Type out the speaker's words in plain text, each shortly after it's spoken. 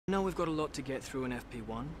I know we've got a lot to get through in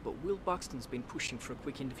FP1, but Will Buxton's been pushing for a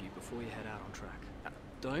quick interview before you head out on track.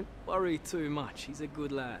 Don't worry too much, he's a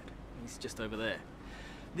good lad. He's just over there.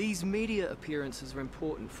 These media appearances are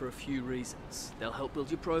important for a few reasons. They'll help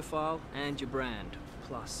build your profile and your brand.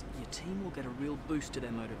 Plus, your team will get a real boost to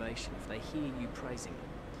their motivation if they hear you praising them.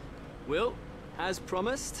 Will, as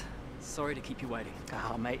promised, sorry to keep you waiting.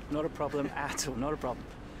 Ah, mate, not a problem at all, not a problem.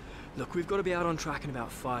 Look, we've got to be out on track in about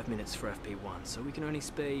 5 minutes for FP1, so we can only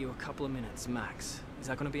spare you a couple of minutes max. Is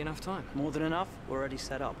that going to be enough time? More than enough, we're already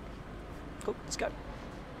set up. Cool, let's go.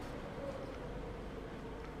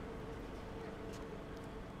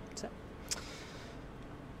 Set.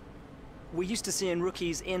 We're used to seeing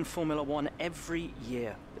rookies in Formula One every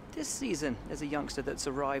year, but this season there's a youngster that's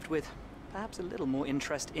arrived with perhaps a little more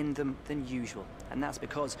interest in them than usual. And that's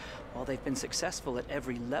because while they've been successful at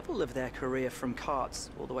every level of their career from karts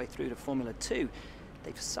all the way through to Formula 2,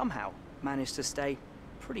 they've somehow managed to stay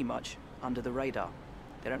pretty much under the radar.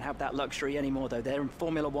 They don't have that luxury anymore though. They're in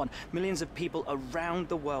Formula 1. Millions of people around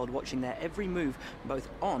the world watching their every move, both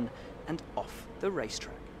on and off the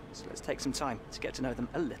racetrack. So let's take some time to get to know them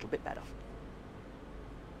a little bit better.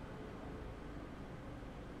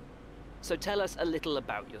 So tell us a little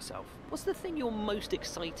about yourself. What's the thing you're most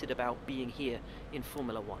excited about being here in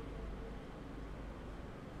Formula One?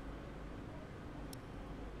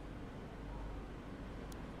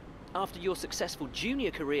 After your successful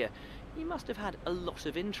junior career, you must have had a lot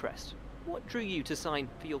of interest. What drew you to sign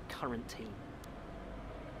for your current team?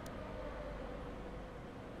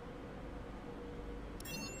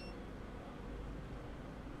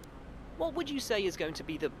 What would you say is going to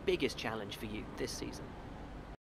be the biggest challenge for you this season?